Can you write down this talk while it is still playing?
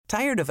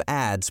Tired of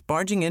ads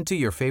barging into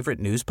your favorite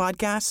news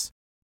podcasts?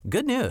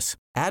 Good news.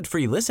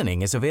 Ad-free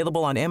listening is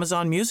available on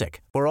Amazon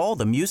Music for all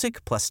the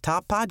music plus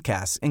top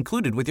podcasts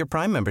included with your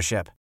Prime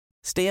membership.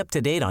 Stay up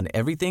to date on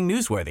everything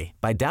newsworthy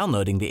by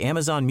downloading the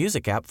Amazon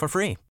Music app for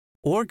free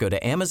or go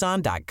to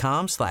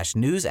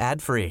amazon.com/news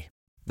ad free.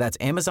 That's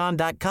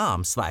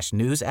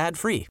amazon.com/news ad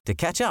free to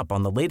catch up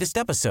on the latest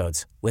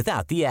episodes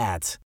without the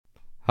ads.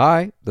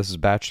 Hi, this is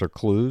Bachelor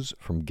Clues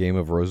from Game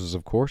of Roses,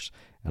 of course,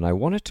 and I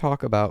want to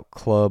talk about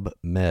Club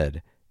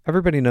Med.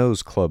 Everybody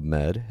knows Club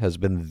Med has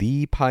been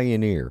the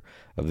pioneer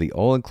of the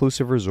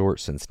all-inclusive resort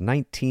since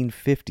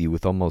 1950,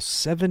 with almost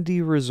 70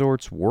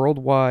 resorts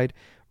worldwide,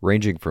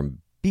 ranging from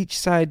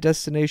beachside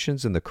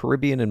destinations in the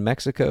Caribbean and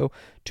Mexico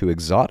to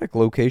exotic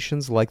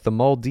locations like the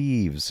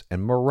Maldives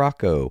and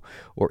Morocco,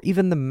 or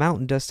even the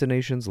mountain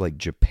destinations like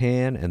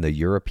Japan and the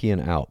European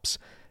Alps.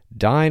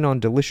 Dine on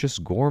delicious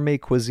gourmet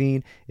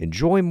cuisine,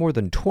 enjoy more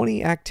than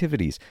 20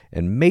 activities,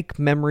 and make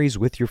memories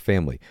with your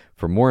family.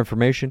 For more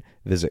information,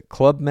 visit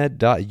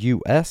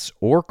clubmed.us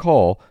or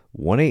call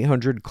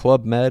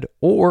 1-800-CLUB-MED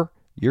or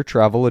your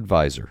travel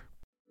advisor.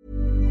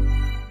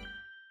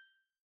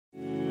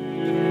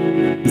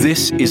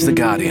 This is The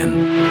Guardian.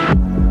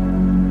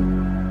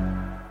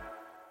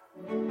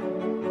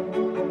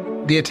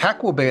 The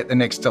attack will be at the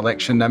next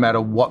election no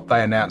matter what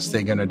they announce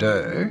they're going to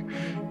do.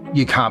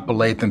 You can't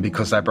believe them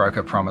because they broke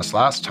a promise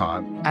last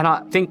time. And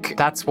I think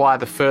that's why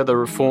the further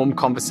reform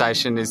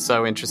conversation is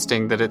so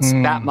interesting, that it's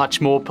that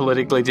much more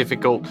politically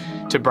difficult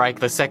to break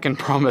the second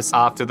promise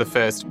after the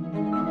first.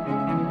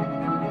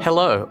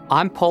 Hello,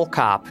 I'm Paul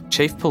Karp,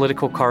 Chief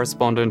Political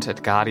Correspondent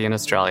at Guardian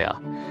Australia.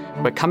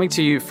 We're coming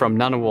to you from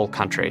Ngunnawal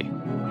country.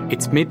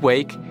 It's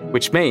midweek,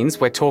 which means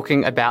we're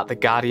talking about the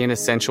Guardian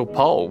Essential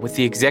poll with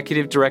the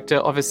Executive Director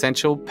of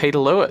Essential, Peter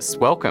Lewis.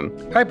 Welcome.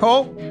 Hey,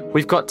 Paul.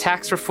 We've got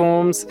tax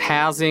reforms,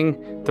 housing,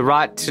 the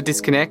right to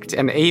disconnect,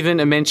 and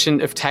even a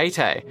mention of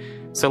Tay-Tay.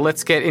 So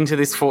let's get into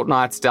this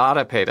fortnight's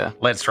data, Peter.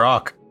 Let's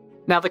rock.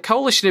 Now, the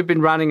Coalition have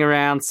been running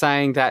around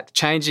saying that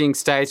changing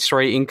Stage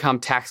 3 income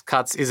tax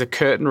cuts is a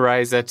curtain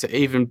raiser to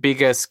even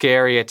bigger,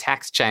 scarier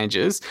tax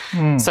changes.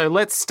 So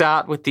let's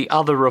start with the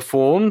other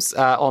reforms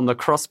on the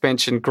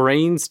crossbench and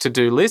Greens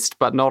to-do list,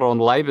 but not on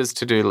Labor's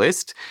to-do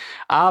list.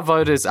 Are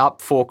voters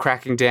up for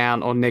cracking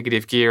down on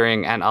negative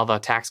gearing and other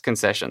tax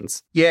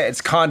concessions? Yeah, it's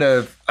kind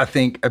of, I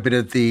think, a bit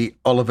of the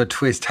Oliver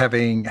Twist,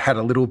 having had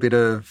a little bit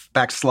of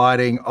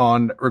backsliding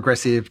on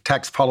regressive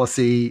tax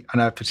policy. I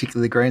know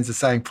particularly the Greens are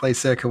saying, please,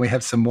 sir, can we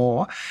have some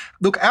more?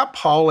 Look, our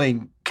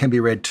polling can be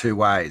read two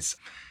ways.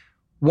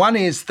 One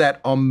is that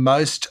on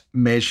most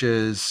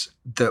measures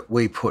that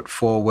we put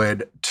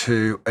forward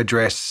to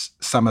address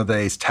some of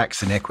these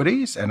tax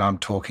inequities, and I'm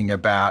talking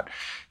about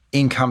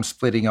income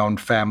splitting on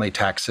family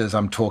taxes,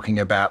 I'm talking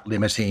about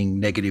limiting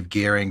negative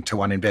gearing to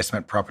one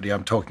investment property,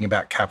 I'm talking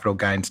about capital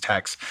gains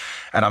tax,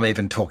 and I'm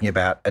even talking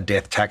about a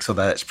death tax,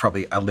 although that's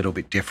probably a little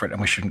bit different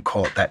and we shouldn't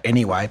call it that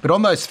anyway. But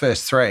on those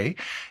first three,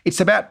 it's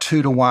about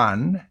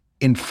 2-1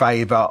 in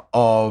favour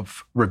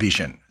of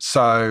revision.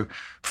 So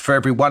for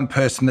every one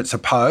person that's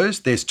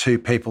opposed, there's two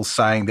people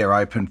saying they're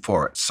open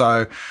for it.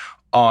 So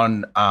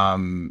on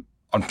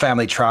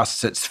family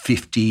trusts, it's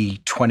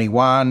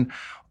 50-21.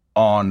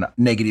 On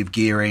negative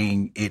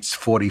gearing, it's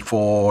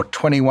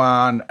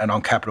 44-21. And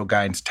on capital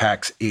gains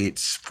tax,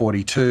 it's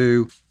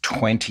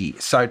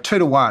 42-20. So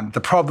 2-1.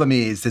 The problem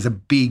is there's a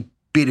big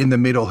bit in the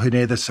middle who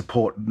neither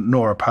support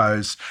nor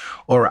oppose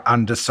or are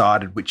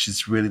undecided, which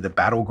is really the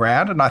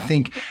battleground. And I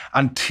think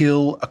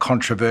until a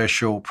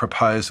controversial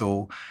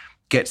proposal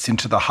gets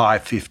into the high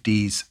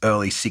 50s,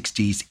 early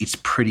 60s, it's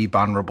pretty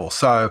vulnerable.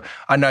 So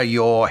I know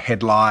your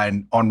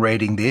headline on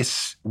reading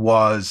this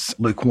was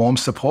lukewarm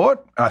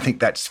support. I think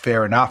that's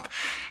fair enough.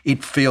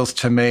 It feels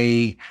to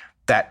me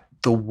that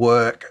the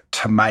work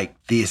to make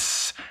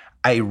this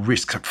a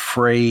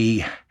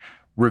risk-free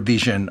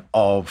revision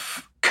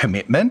of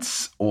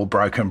commitments or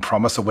broken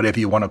promise or whatever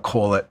you want to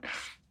call it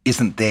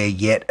isn't there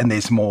yet, and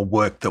there's more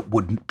work that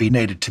would be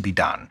needed to be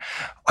done.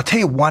 I'll tell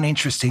you one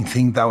interesting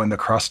thing, though, in the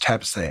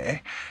crosstabs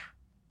there.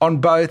 On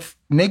both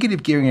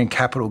negative gearing and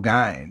capital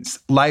gains,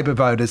 Labor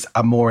voters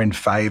are more in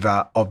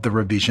favour of the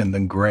revision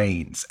than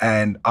Greens.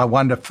 And I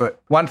wonder,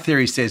 one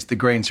theory says the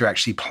Greens are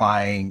actually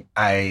playing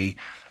a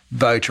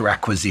voter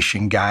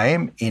acquisition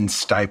game in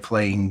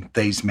stapling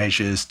these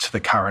measures to the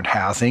current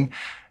housing.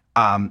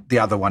 The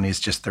other one is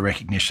just the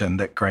recognition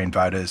that Green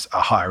voters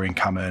are higher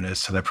income earners,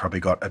 so they've probably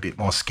got a bit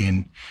more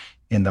skin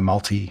in the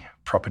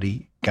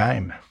multi-property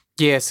game.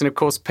 Yes, and of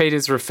course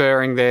Peter's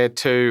referring there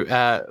to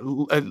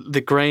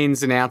the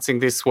Greens announcing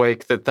this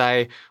week that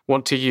they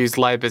want to use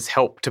Labor's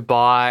help to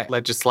buy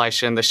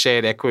legislation, the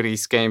shared equity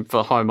scheme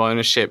for home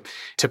ownership,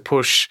 to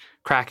push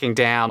cracking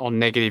down on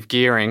negative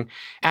gearing.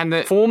 And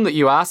the form that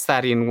you asked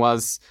that in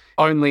was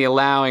only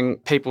allowing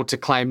people to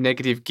claim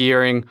negative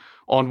gearing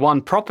on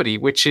one property,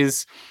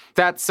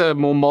 that's a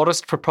more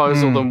modest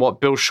proposal than what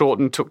Bill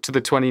Shorten took to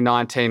the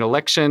 2019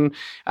 election.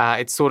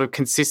 It's sort of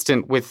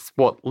consistent with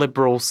what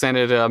Liberal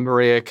Senator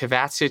Maria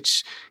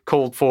Kovacic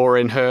called for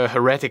in her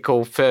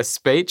heretical first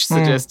speech,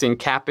 suggesting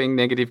capping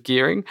negative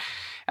gearing.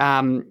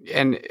 I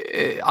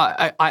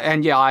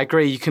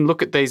agree. You can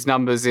look at these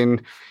numbers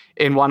in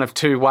one of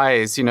two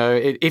ways. You know,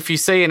 if you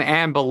see an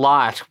amber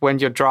light when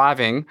you're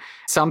driving,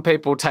 some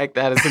people take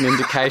that as an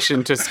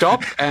indication to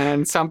stop,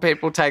 and some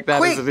people take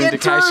that as an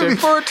indication through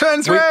before it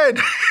turns red.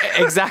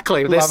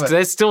 Exactly.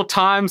 There's still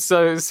time,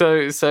 so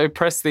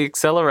press the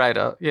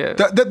accelerator. Yeah.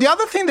 The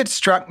other thing that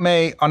struck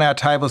me on our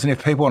tables, and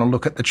if people want to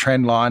look at the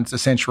trend lines,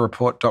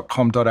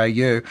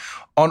 essentialreport.com.au,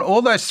 on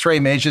all those three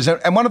measures,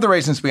 and one of the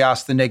reasons we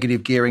asked the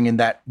negative gearing in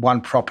that one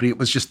property, it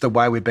was just the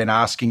way we've been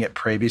asking it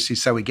previously,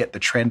 so we get the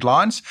trend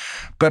lines.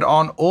 But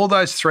on all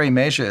those three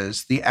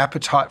measures, the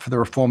appetite for the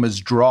reform has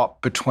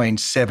dropped between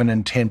 7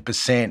 and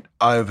 10%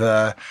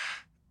 over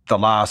the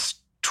last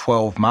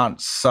 12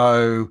 months.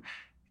 So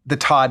the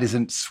tide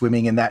isn't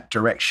swimming in that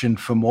direction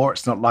for more.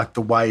 It's not like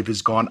the wave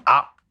has gone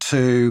up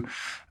to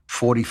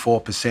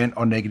 44%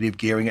 on negative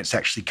gearing. It's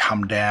actually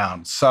come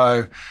down.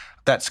 So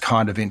that's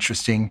kind of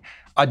interesting.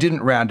 I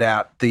didn't round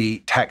out the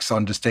tax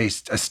on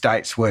deceased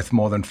estates worth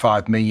more than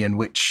 $5 million,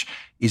 which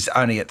is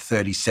only at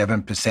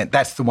 37%.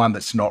 That's the one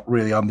that's not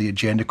really on the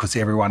agenda because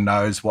everyone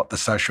knows what the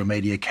social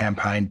media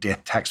campaign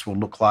death tax will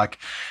look like,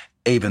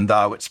 even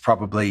though it's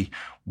probably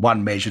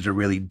one measure to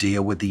really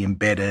deal with the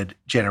embedded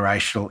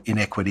generational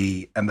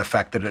inequity and the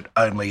fact that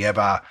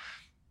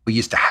we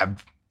used to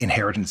have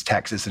inheritance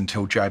taxes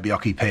until Joh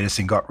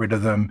Bjelke-Petersen got rid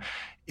of them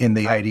in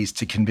the 80s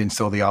to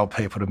convince all the old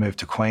people to move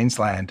to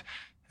Queensland.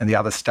 And the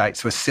other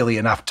states were silly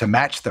enough to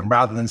match them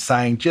rather than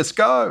saying, just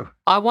go.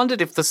 I wondered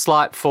if the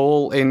slight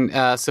fall in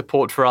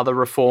support for other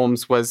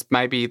reforms was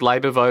maybe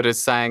Labor voters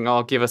saying,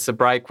 give us a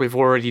break. We've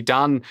already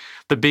done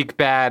the big,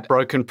 bad,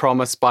 broken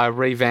promise by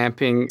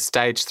revamping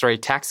stage 3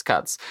 tax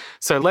cuts.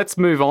 So let's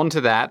move on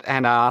to that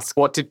and ask,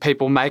 what did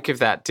people make of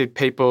that? Did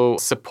people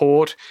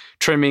support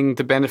trimming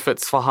the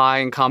benefits for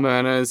high-income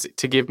earners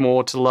to give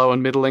more to low-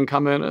 and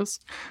middle-income earners?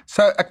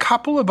 So a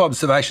couple of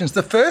observations.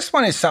 The first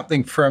one is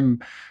something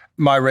from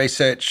my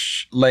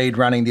research lead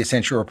running the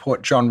Essential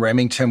Report, John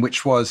Remington,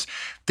 which was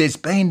there's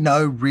been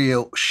no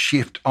real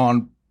shift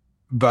on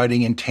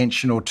voting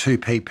intention or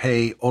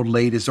 2PP or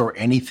leaders or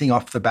anything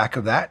off the back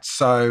of that.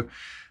 So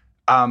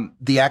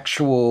the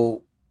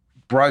actual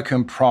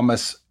broken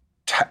promise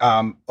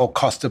or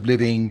cost of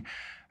living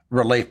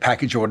relief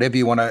package or whatever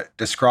you want to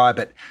describe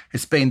it,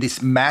 it's been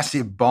this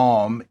massive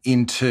bomb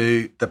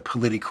into the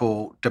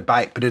political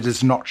debate, but it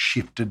has not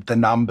shifted the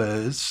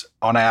numbers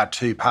on our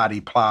two-party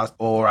plus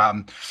or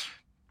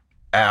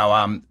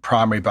our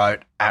primary vote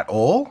at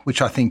all, which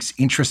I think is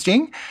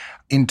interesting.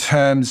 In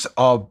terms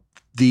of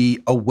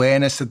the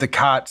awareness of the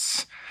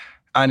cuts,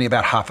 only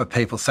about half of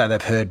people say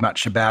they've heard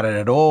much about it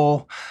at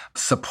all.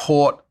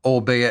 Support,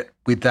 albeit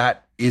with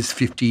that, is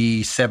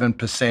 57%,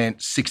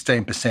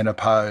 16%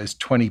 opposed,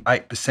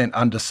 28%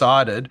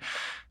 undecided.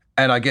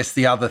 And I guess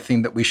the other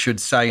thing that we should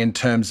say in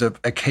terms of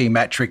a key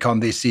metric on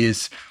this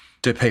is,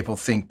 do people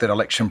think that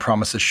election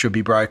promises should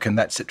be broken?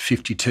 That's at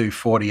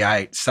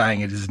 52-48,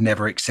 saying it is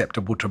never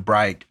acceptable to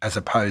break as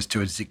opposed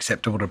to it's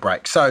acceptable to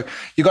break. So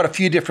you've got a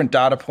few different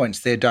data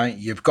points there, don't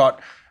you? You've got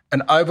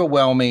an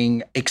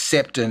overwhelming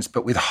acceptance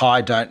but with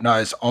high don't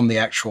knows on the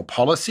actual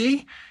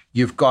policy.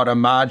 You've got a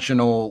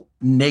marginal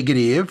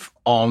negative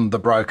on the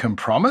broken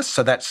promise.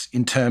 So that's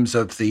in terms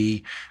of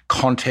the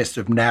contest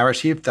of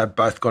narrative. They've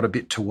both got a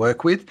bit to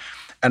work with.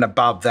 And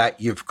above that,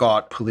 you've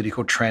got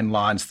political trend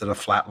lines that are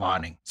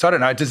flatlining. So I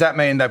don't know, does that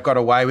mean they've got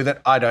away with it?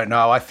 I don't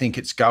know. I think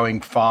it's going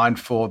fine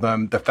for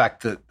them. The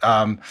fact that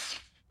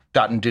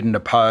Dutton didn't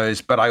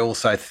oppose, but I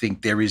also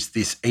think there is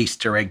this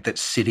Easter egg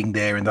that's sitting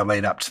there in the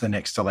lead up to the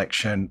next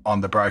election on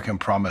the broken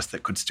promise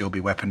that could still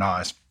be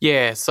weaponised.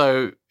 Yeah,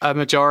 so a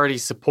majority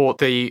support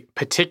the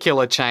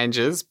particular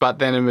changes, but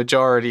then a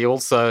majority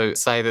also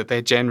say that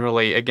they're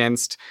generally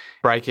against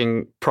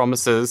breaking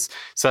promises.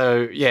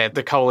 So, yeah,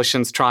 the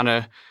coalition's trying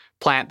to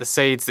plant the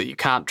seeds that you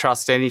can't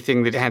trust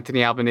anything that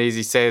Anthony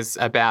Albanese says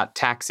about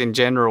tax in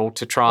general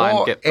to try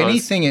and get those.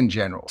 Anything in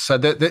general. So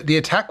the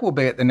attack will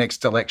be at the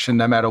next election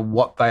no matter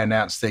what they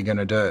announce they're going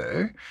to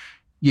do.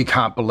 You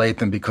can't believe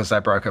them because they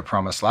broke a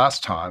promise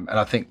last time. And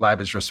I think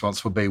Labor's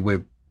response will be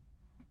we've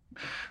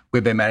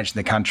been managing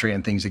the country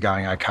and things are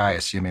going okay,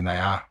 assuming they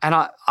are. And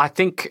I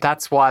think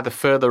that's why the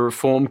further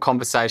reform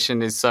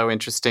conversation is so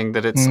interesting,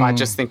 that I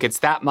just think it's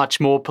that much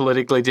more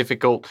politically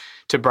difficult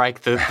to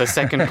break the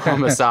second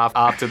promise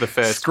after the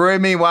first. Screw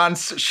me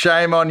once,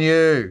 shame on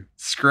you.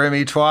 Screw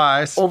me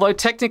twice. Although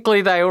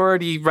technically they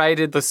already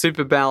rated the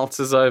super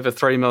balances over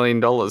 $3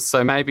 million.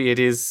 So maybe it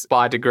is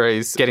by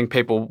degrees getting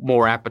people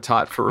more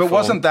appetite for reform. But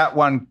wasn't that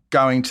one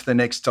going to the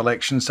next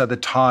election? So the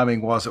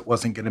timing was it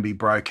wasn't going to be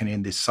broken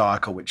in this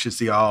cycle, which is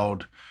the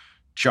old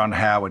John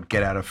Howard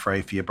get out of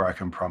free for your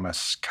broken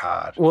promise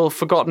card. Well,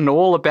 forgotten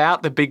all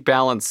about the big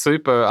balance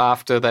super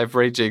after they've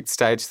rejigged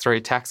stage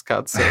 3 tax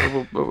cuts.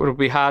 So it'll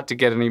be hard to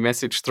get any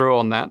message through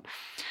on that.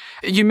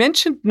 You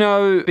mentioned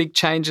no big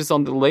changes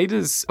on the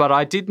leaders, but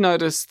I did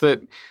notice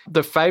that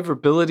the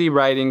favourability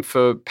rating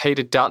for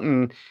Peter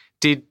Dutton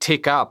did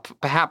tick up.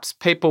 Perhaps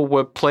people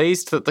were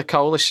pleased that the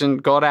coalition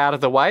got out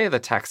of the way of the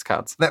tax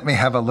cuts. Let me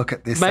have a look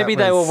at this. Maybe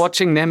they were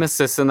watching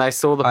Nemesis and they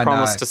saw the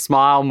promise to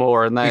smile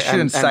more. And they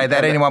shouldn't say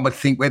that. Anyone would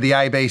think we're the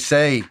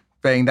ABC,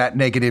 being that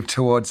negative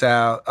towards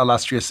our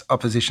illustrious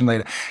opposition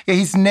leader. Yeah,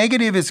 his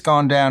negative has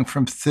gone down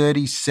from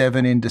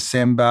 37 in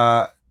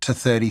December to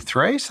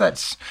 33.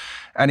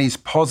 And his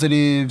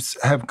positives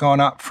have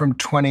gone up from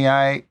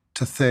 28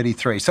 to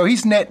 33. So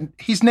he's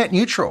net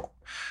neutral,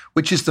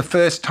 which is the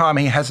first time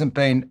he hasn't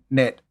been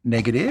net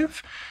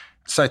negative.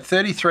 So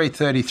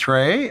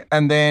 33,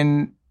 and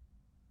then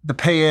the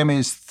PM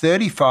is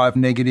 35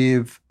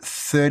 negative,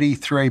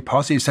 33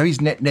 positive. So he's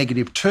net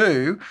negative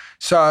too.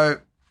 So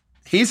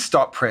here's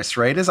stop press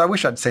readers. I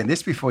wish I'd seen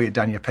this before you'd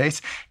done your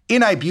piece.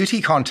 In a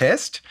beauty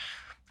contest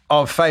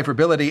of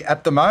favourability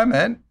at the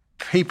moment,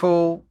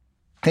 people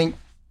think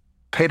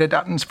Peter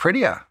Dutton's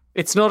prettier.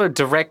 It's not a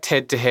direct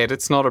head-to-head.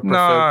 It's not a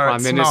preferred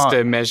Prime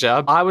Minister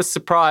measure. I was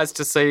surprised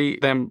to see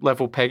them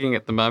level pegging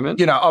at the moment.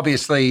 You know,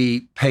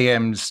 obviously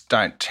PMs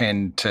don't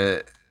tend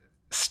to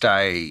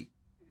stay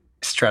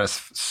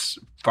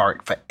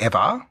stratospheric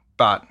forever,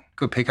 but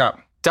good pick-up.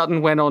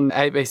 Dutton went on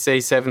ABC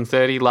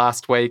 7:30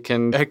 last week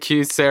and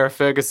accused Sarah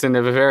Ferguson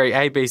of a very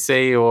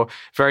ABC or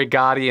very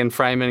Guardian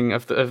framing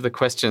of the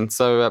question.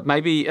 So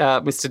maybe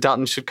Mr.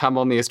 Dutton should come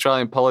on the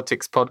Australian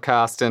Politics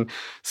podcast and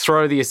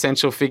throw the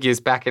essential figures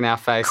back in our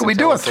face. Could we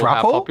do a throuple?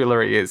 How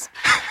popular he is.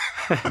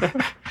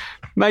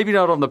 Maybe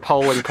not on the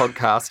polling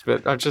podcast,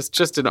 but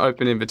just an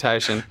open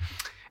invitation.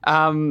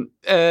 Now,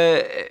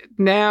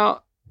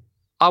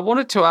 I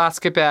wanted to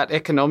ask about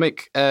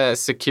economic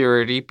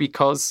security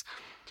because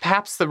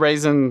perhaps the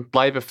reason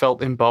Labor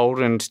felt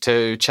emboldened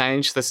to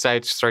change the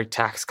Stage 3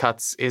 tax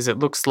cuts is it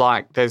looks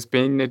like there's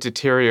been a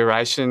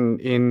deterioration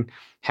in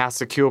how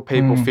secure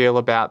people feel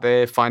about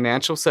their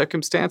financial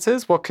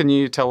circumstances. What can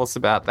you tell us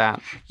about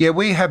that? Yeah,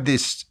 we have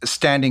this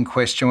standing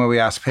question where we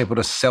ask people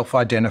to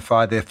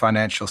self-identify their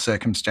financial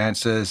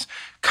circumstances,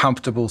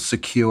 comfortable,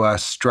 secure,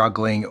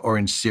 struggling, or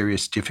in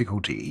serious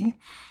difficulty.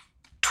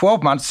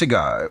 12 months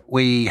ago,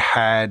 we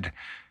had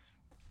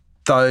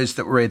those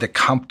that were either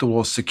comfortable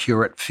or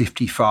secure at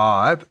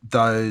 55,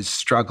 those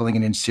struggling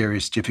and in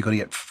serious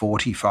difficulty at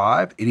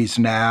 45. It is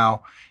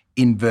now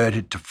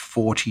inverted to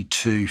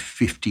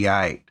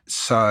 42-58.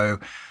 So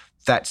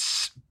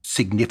that's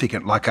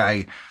significant, like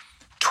a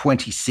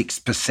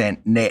 26%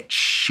 net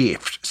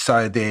shift.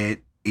 So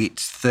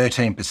it's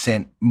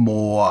 13%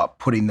 more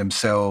putting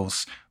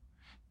themselves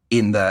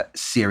in the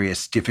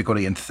serious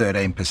difficulty and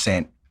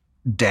 13%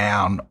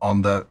 down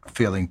on the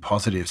feeling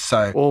positive.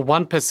 So, or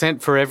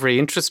 1% for every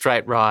interest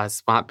rate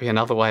rise might be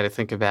another way to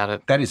think about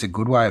it. That is a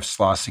good way of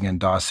slicing and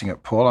dicing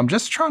it, Paul. I'm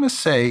just trying to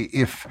see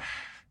if,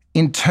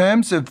 in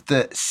terms of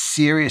the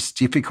serious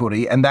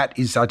difficulty, and that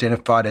is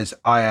identified as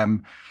I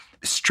am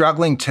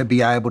struggling to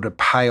be able to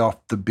pay off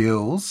the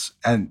bills,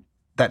 and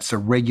that's a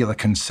regular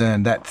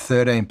concern, that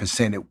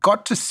 13%. It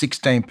got to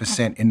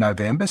 16% in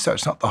November, so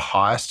it's not the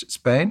highest it's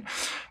been,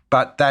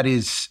 but that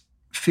is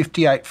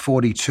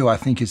 58-42, I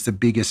think, is the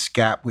biggest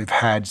gap we've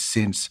had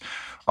since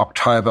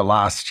October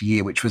last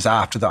year, which was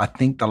after the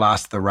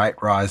last of the rate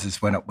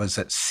rises when it was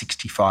at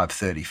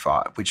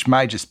 65-35, which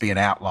may just be an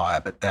outlier,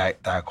 but they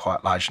are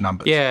quite large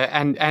numbers. Yeah,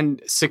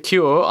 and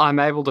secure, I'm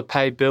able to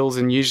pay bills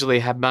and usually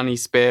have money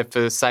spare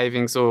for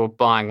savings or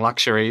buying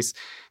luxuries.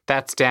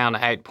 That's down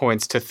 8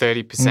 points to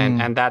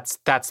 30%, and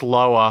that's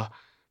lower.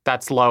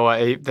 That's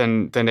lower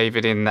than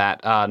even in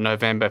that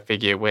November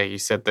figure where you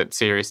said that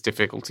serious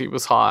difficulty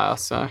was higher.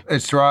 So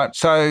it's right.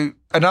 So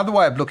another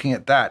way of looking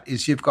at that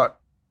is you've got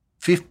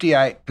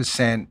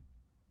 58%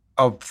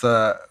 of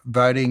the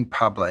voting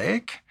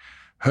public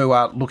who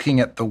are looking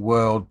at the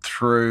world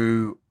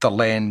through the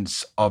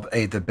lens of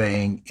either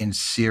being in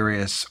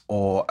serious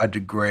or a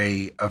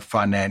degree of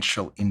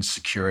financial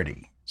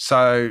insecurity.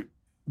 So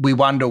we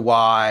wonder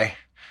why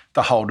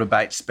the whole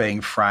debate's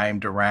being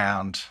framed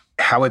around,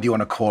 however you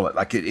want to call it.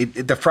 Like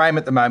the frame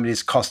at the moment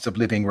is cost of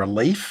living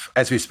relief.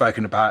 As we've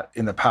spoken about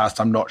in the past,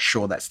 I'm not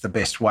sure that's the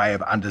best way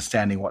of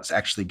understanding what's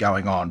actually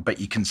going on, but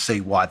you can see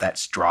why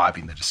that's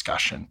driving the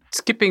discussion.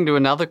 Skipping to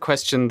another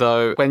question,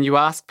 though, when you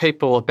ask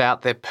people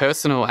about their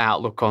personal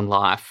outlook on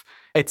life,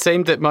 it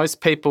seemed that most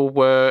people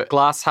were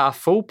glass half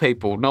full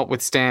people,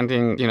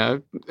 notwithstanding,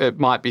 it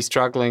might be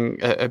struggling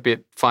a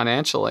bit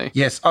financially.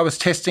 Yes, I was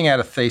testing out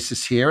a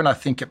thesis here and I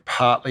think it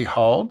partly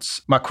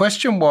holds. My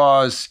question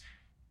was,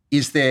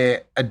 is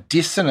there a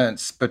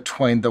dissonance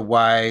between the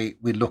way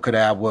we look at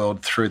our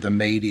world through the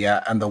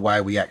media and the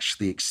way we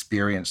actually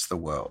experience the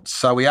world?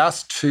 So we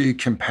asked two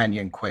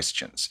companion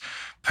questions.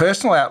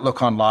 Personal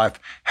outlook on life,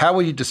 how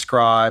will you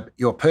describe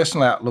your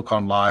personal outlook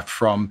on life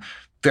from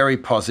very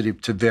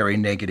positive to very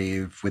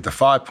negative with a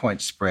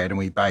 5-point spread? And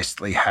we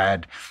basically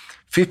had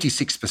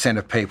 56%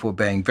 of people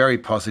being very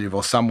positive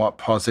or somewhat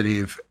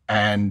positive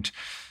and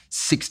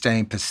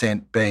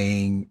 16%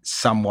 being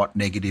somewhat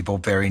negative or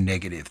very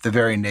negative. The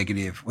very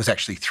negative was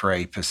actually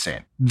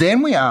 3%.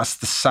 Then we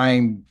asked the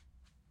same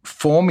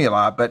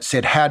formula, but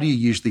said, how do you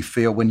usually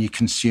feel when you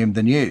consume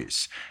the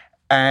news?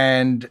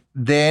 And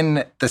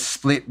then the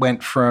split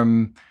went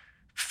from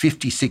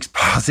 56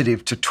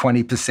 positive to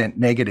 20%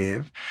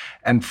 negative,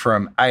 and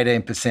from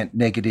 18%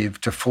 negative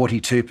to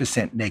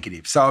 42%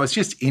 negative. So I was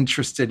just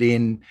interested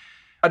in,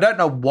 I don't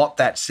know what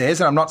that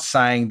says, and I'm not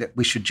saying that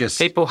we should just...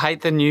 People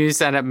hate the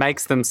news and it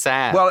makes them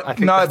sad. Well,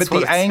 no, but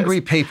the angry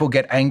people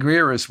get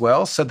angrier as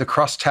well. So the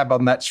crosstab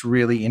on that's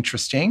really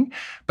interesting.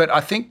 But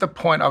I think the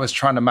point I was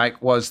trying to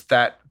make was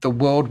that the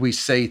world we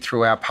see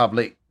through our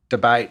public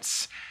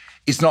debates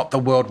is not the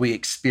world we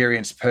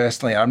experience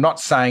personally. I'm not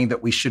saying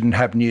that we shouldn't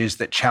have news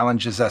that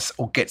challenges us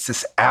or gets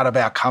us out of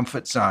our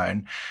comfort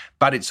zone,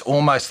 but it's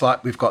almost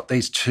like we've got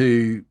these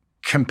two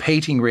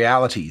competing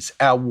realities.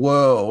 Our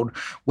world,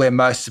 where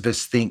most of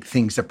us think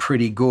things are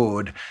pretty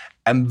good,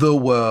 and the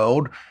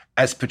world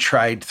as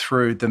portrayed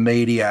through the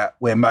media,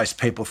 where most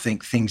people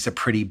think things are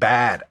pretty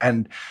bad.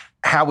 And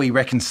how we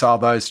reconcile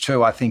those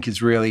two, I think,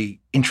 is really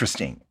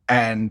interesting.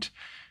 And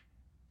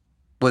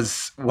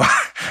was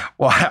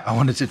why I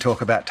wanted to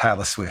talk about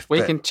Taylor Swift.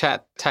 We can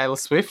chat Taylor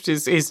Swift.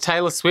 Is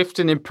Taylor Swift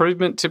an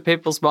improvement to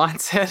people's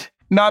mindset?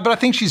 No, but I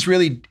think she's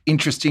really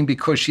interesting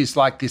because she's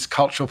like this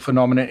cultural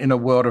phenomenon in a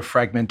world of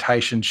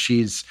fragmentation.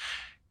 She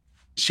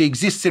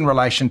exists in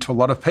relation to a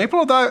lot of people,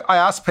 although I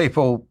asked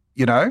people,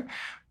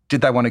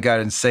 did they want to go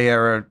and see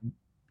her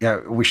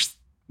or wish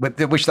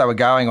they were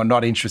going or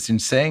not interested in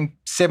seeing.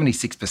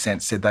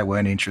 76% said they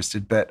weren't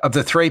interested. But of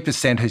the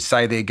 3% who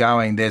say they're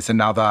going, there's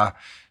another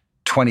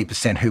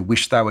 20% who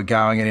wish they were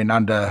going, and in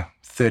under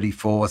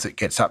 34s, it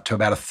gets up to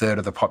about a third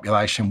of the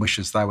population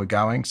wishes they were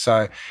going.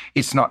 So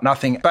it's not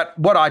nothing. But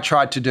what I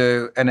tried to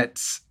do, and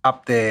it's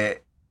up there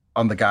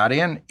on The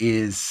Guardian,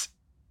 is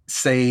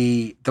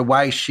see the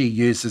way she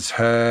uses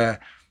her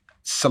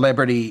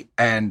celebrity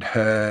and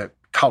her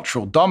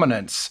cultural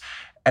dominance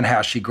and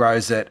how she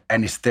grows it,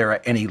 and if there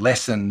are any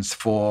lessons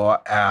for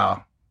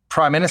our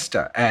Prime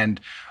Minister. And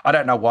I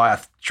don't know why I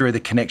drew the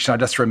connection. I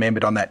just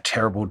remembered on that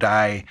terrible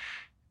day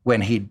when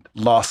he'd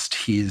lost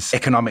his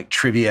economic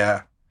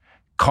trivia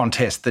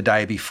contest the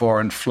day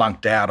before and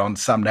flunked out on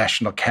some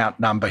national count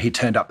number. He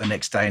turned up the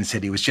next day and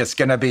said he was just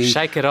going to be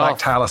shake it like off.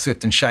 Taylor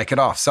Swift and shake it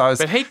off.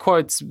 But he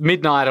quotes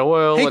Midnight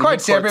Oil. He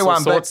quotes everyone.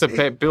 All sorts of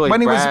Billy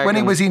when he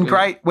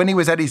Bragg when he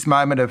was at his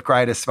moment of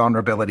greatest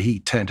vulnerability, he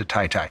turned to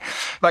Tay-Tay.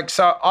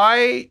 So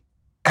I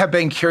have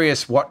been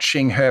curious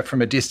watching her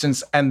from a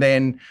distance, and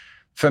then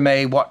for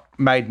me, what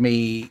made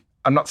me,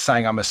 I'm not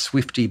saying I'm a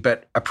Swiftie,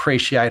 but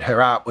appreciate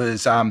her art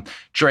was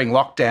during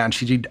lockdown,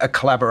 she did a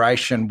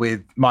collaboration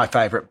with my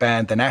favourite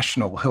band, The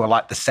National, who are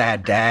like the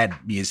Sad Dad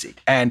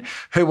music. And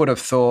who would have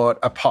thought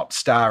a pop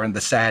star and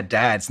the Sad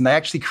Dads? And they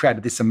actually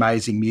created this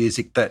amazing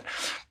music that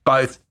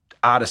both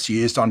artists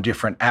used on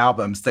different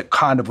albums that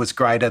kind of was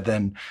greater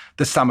than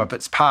the sum of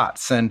its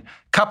parts. And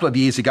a couple of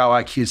years ago, I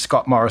accused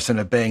Scott Morrison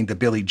of being the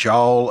Billy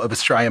Joel of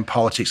Australian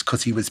politics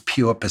because he was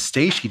pure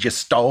pastiche. He just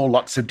stole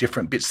lots of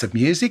different bits of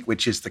music,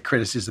 which is the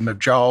criticism of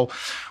Joel.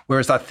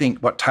 Whereas I think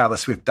what Taylor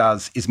Swift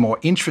does is more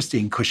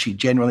interesting because she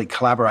generally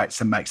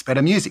collaborates and makes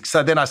better music.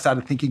 So then I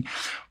started thinking,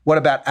 what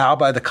about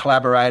Albo, the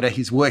collaborator?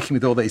 He's working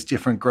with all these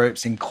different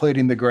groups,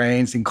 including the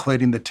Greens,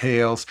 including the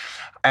Teals.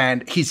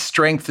 And his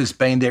strength has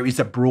been there is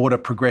a broader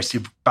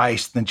progressive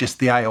base than just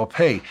the ALP,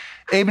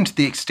 even to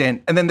the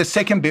extent. And then the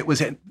second bit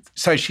was,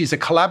 so she's a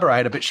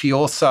collaborator, but she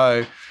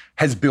also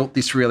has built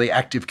this really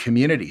active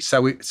community.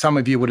 So some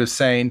of you would have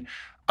seen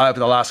over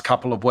the last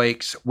couple of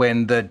weeks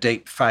when the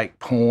deep fake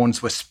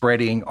porns were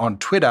spreading on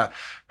Twitter,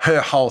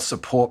 her whole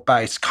support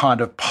base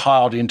kind of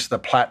piled into the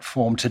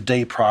platform to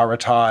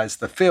deprioritise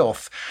the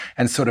filth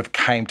and sort of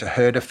came to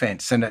her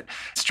defence. And it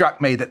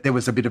struck me that there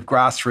was a bit of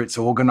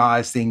grassroots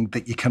organising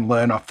that you can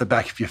learn off the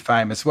back of your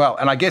fame as well.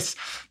 And I guess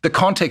the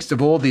context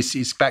of all this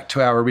is back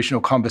to our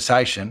original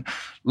conversation.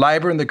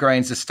 Labor and the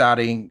Greens are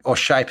starting or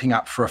shaping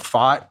up for a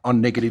fight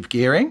on negative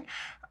gearing.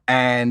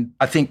 And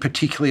I think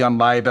particularly on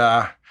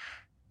Labor,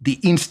 the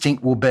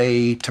instinct will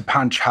be to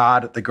punch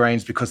hard at the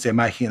Greens because they're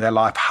making their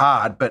life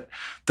hard. But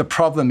the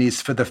problem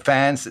is for the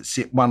fans that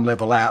sit one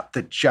level out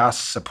that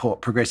just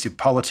support progressive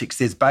politics,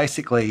 there's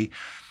basically,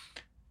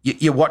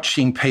 you're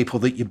watching people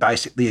that you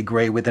basically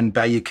agree with and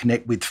you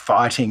connect with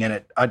fighting.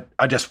 And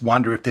I just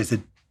wonder if there's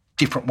a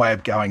different way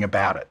of going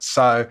about it.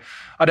 So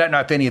I don't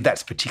know if any of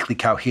that's particularly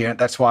coherent.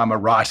 That's why I'm a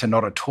writer,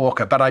 not a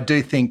talker. But I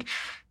do think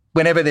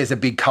whenever there's a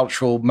big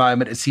cultural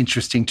moment, it's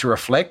interesting to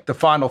reflect. The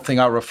final thing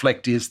I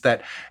reflect is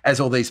that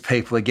as all these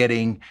people are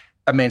getting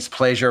immense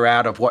pleasure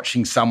out of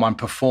watching someone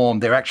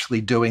perform, they're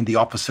actually doing the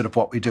opposite of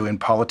what we do in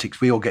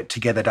politics. We all get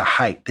together to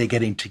hate. They're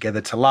getting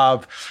together to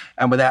love.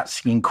 And without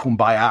singing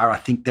Kumbaya, I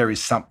think there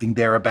is something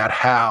there about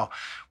how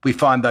we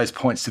find those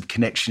points of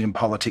connection in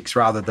politics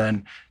rather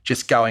than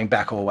just going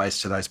back always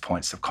to those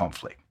points of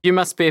conflict. You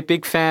must be a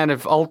big fan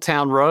of Old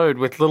Town Road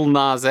with Lil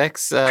Nas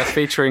X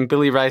featuring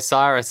Billy Ray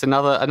Cyrus,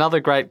 another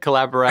great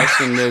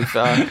collaboration of,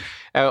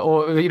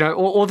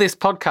 or this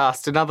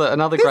podcast,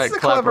 another great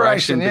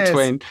collaboration yes.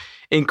 between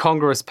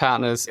incongruous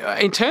partners.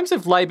 In terms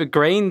of Labor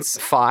Greens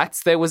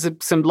fights, there was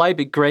some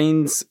Labor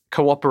Greens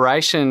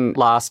cooperation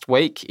last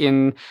week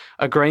in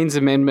a Greens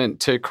amendment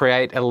to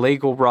create a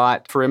legal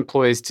right for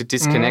employees to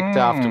disconnect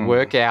after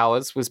work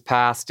hours was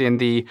passed in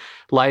the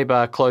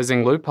Labor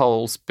Closing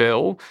Loopholes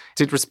bill.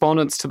 Did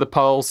respondents to the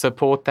poll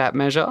support that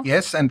measure?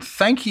 Yes, and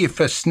thank you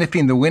for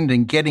sniffing the wind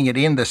and getting it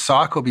in the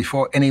cycle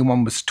before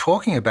anyone was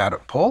talking about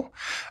it, Paul.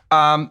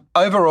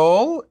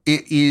 Overall,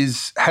 it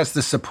has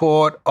the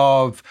support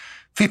of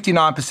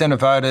 59% of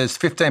voters,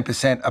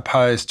 15%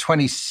 opposed,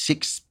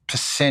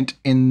 26%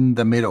 in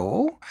the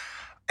middle.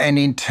 And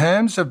in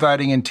terms of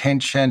voting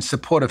intention,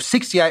 support of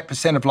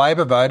 68% of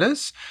Labor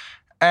voters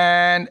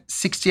and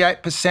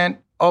 68%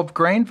 of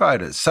Green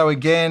voters. So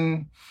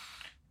again,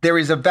 there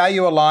is a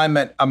value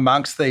alignment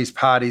amongst these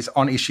parties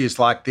on issues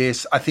like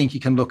this. I think you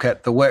can look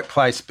at the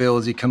workplace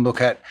bills, you can look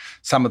at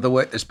some of the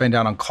work that's been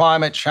done on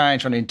climate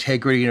change, on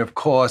integrity, and of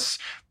course,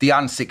 the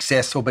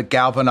unsuccessful but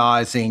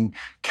galvanising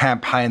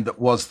campaign that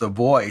was The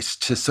Voice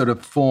to sort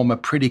of form a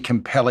pretty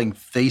compelling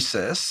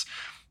thesis,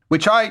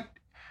 which I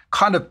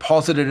kind of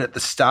posited at the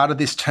start of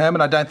this term,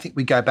 and I don't think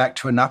we go back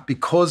to enough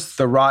because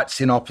the right's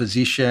in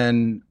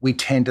opposition. We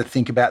tend to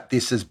think about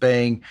this as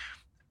being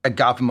a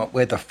government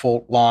where the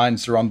fault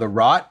lines are on the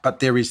right,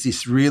 but there is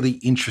this really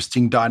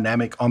interesting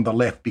dynamic on the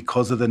left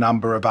because of the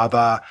number of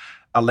other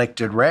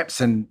elected reps,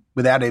 and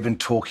without even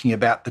talking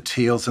about the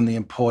Teals and the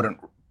important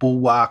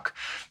bulwark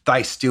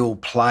they still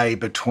play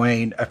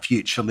between a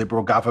future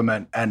Liberal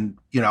government and,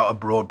 a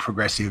broad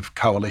progressive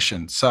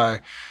coalition. So,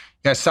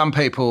 some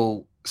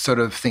people sort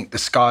of think the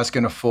sky's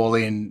going to fall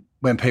in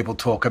when people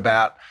talk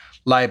about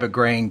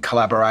Labor-Green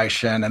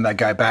collaboration, and they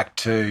go back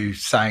to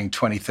saying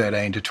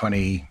 2013 to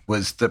 20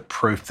 was the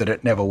proof that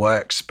it never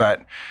works.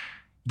 But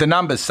the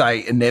numbers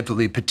say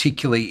inevitably,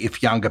 particularly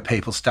if younger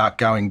people start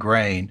going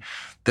green,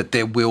 that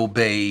there will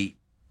be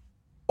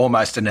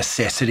almost a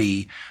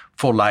necessity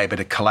for Labor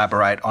to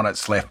collaborate on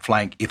its left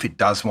flank if it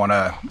does want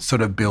to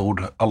sort of build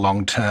a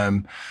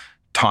long-term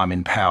time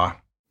in power.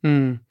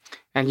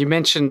 And you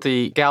mentioned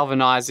the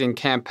galvanising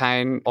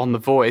campaign on The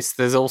Voice.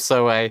 There's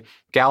also a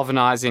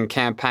galvanising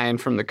campaign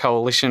from the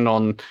coalition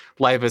on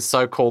Labor's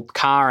so-called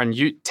car and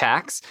ute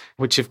tax,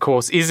 which of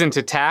course isn't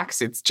a tax.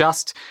 It's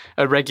just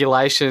a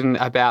regulation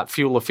about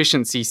fuel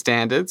efficiency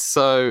standards.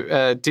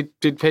 So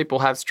did people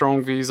have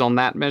strong views on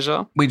that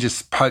measure? We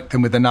just poked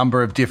them with a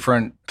number of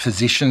different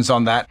positions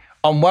on that.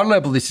 On one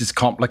level, this is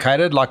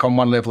complicated. Like on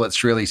one level,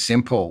 it's really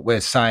simple.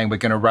 We're saying we're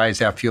going to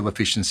raise our fuel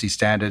efficiency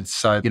standards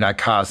so,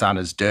 cars aren't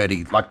as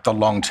dirty. Like the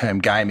long-term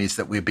game is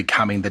that we're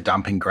becoming the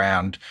dumping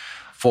ground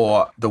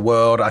for the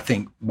world. I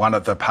think one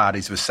of the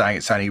parties was saying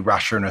it's only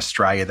Russia and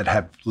Australia that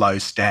have low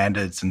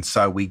standards. And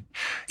so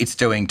it's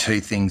doing two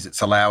things.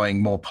 It's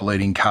allowing more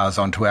polluting cars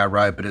onto our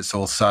road, but it's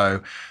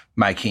also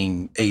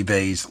making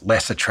EVs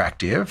less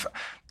attractive.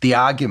 The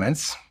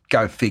arguments,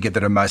 go figure,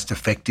 that are most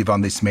effective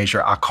on this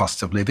measure are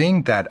cost of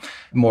living, that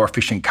more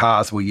efficient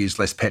cars will use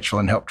less petrol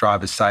and help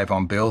drivers save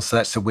on bills. So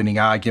that's a winning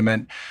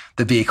argument.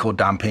 The vehicle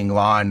dumping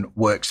line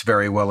works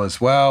very well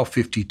as well,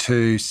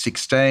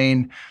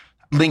 52-16.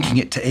 Linking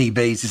it to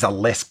EVs is a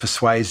less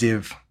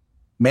persuasive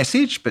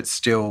message, but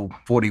still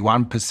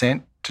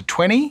 41% to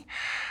 20%.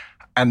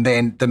 And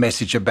then the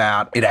message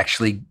about it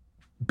actually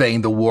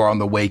being the war on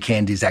the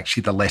weekend is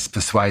actually the less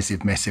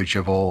persuasive message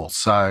of all.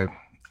 So,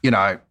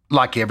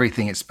 like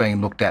everything, it's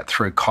being looked at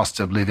through cost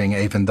of living,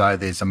 even though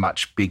there's a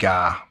much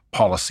bigger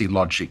policy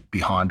logic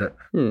behind it.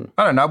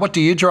 I don't know. What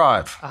do you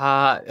drive?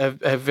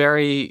 A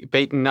very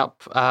beaten up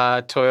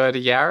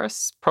Toyota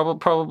Yaris.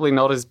 Probably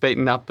not as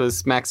beaten up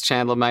as Max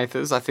Chandler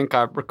Mather's. I think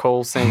I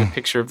recall seeing a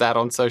picture of that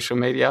on social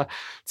media.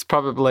 It's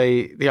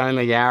probably the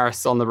only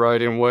Yaris on the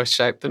road in worse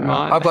shape than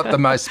mine. I've got the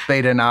most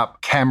beaten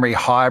up Camry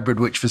Hybrid,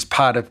 which was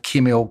part of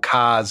Kim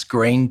Il-Car's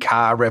green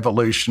car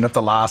revolution of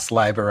the last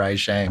Labor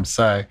regime.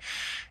 So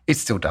it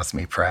still does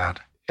me proud.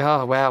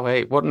 Oh, wow.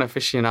 What an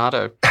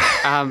aficionado.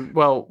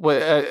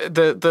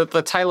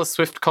 The Taylor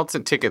Swift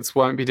concert tickets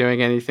won't be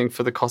doing anything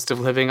for the cost of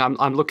living.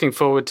 I'm looking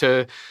forward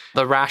to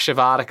the rash of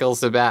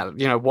articles about,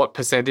 what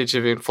percentage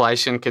of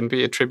inflation can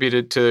be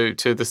attributed to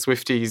the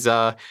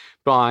Swifties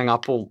buying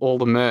up all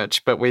the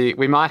merch. But we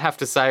might have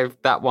to save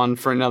that one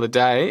for another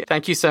day.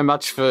 Thank you so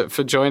much for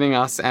joining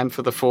us and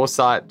for the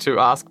foresight to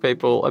ask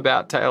people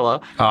about Taylor.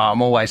 Oh,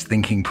 I'm always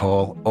thinking,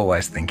 Paul,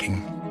 always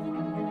thinking.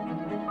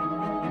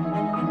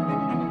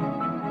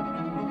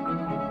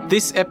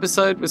 This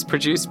episode was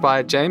produced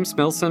by James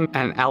Milson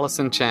and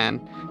Alison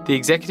Chan. The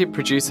executive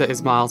producer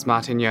is Miles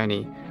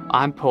Martignoni.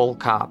 I'm Paul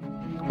Karp.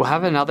 We'll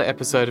have another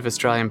episode of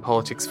Australian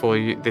Politics for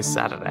you this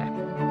Saturday.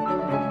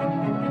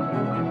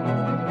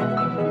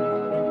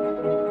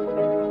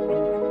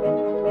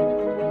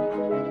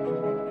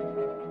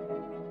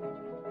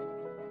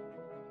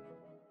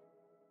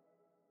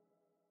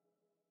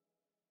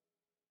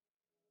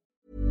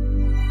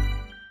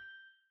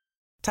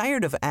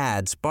 Tired of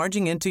ads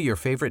barging into your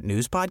favorite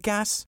news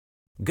podcasts?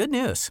 Good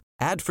news.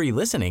 Ad-free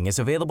listening is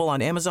available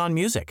on Amazon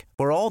Music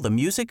for all the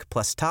music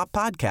plus top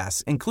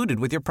podcasts included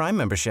with your Prime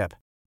membership.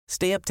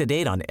 Stay up to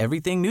date on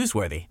everything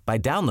newsworthy by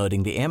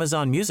downloading the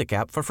Amazon Music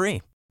app for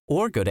free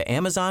or go to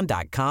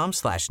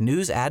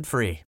amazon.com/news ad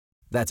free.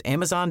 That's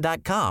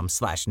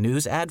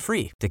amazon.com/news ad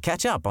free to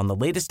catch up on the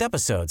latest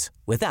episodes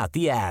without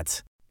the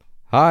ads.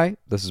 Hi,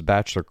 this is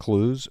Bachelor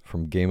Clues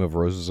from Game of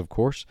Roses, of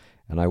course,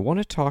 and I want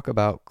to talk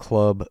about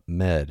Club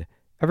Med.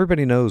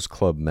 Everybody knows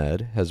Club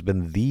Med has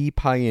been the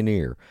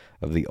pioneer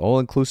of the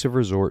all-inclusive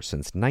resort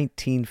since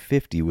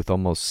 1950, with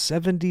almost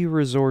 70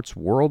 resorts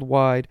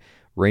worldwide,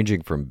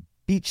 ranging from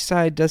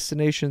beachside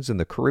destinations in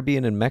the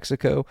Caribbean and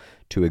Mexico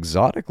to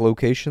exotic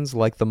locations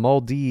like the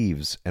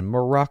Maldives and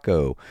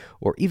Morocco,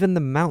 or even the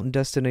mountain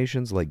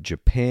destinations like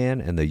Japan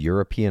and the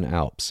European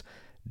Alps.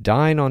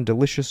 Dine on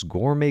delicious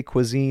gourmet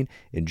cuisine,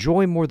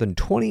 enjoy more than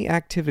 20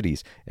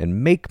 activities,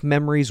 and make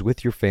memories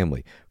with your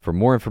family. For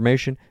more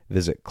information,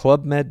 visit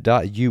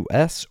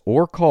clubmed.us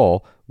or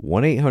call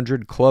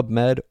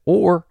 1-800-CLUB-MED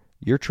or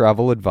your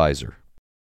travel advisor.